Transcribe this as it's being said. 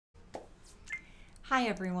Hi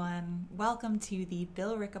everyone, welcome to the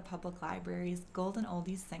Billerica Public Library's Golden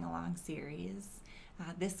Oldies Sing-Along series.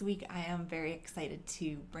 This week I am very excited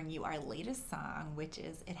to bring you our latest song, which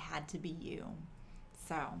is It Had to Be You.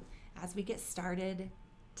 So, as we get started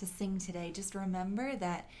to sing today, just remember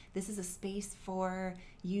that this is a space for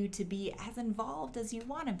you to be as involved as you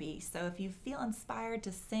want to be. So if you feel inspired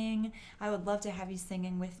to sing, I would love to have you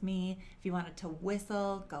singing with me. If you wanted to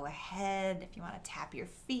whistle, go ahead. If you want to tap your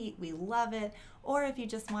feet, we love it. Or if you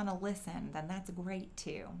just want to listen, then that's great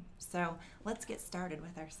too. So let's get started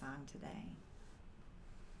with our song today.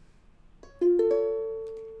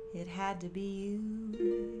 It had to be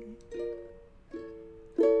you.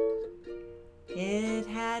 It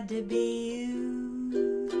had to be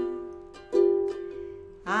you.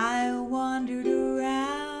 I wandered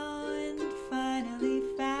around and finally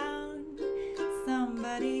found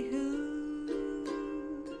somebody who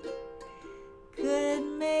could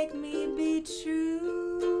make me be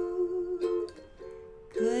true,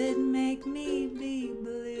 could make me be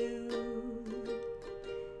blue,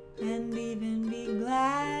 and even be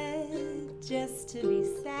glad just to be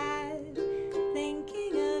sad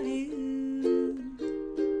thinking of you.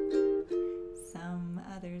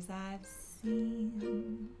 I've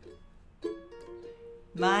seen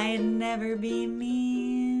might never be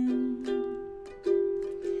mean,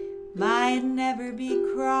 might never be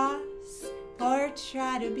cross or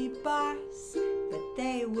try to be boss, but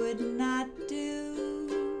they would not do.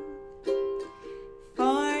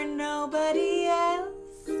 For nobody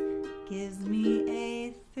else gives me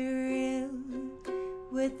a thrill.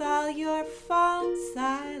 With all your faults,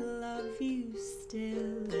 I love you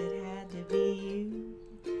still. It had to be you.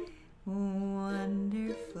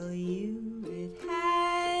 Wonderful you, it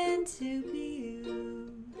had to be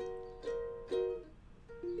you.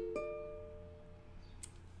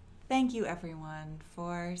 Thank you everyone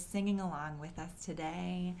for singing along with us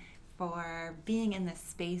today, for being in this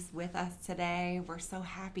space with us today. We're so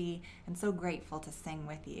happy and so grateful to sing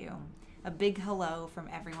with you. A big hello from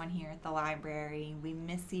everyone here at the library. We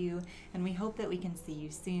miss you and we hope that we can see you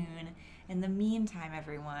soon. In the meantime,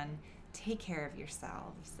 everyone, take care of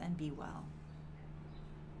yourselves and be well.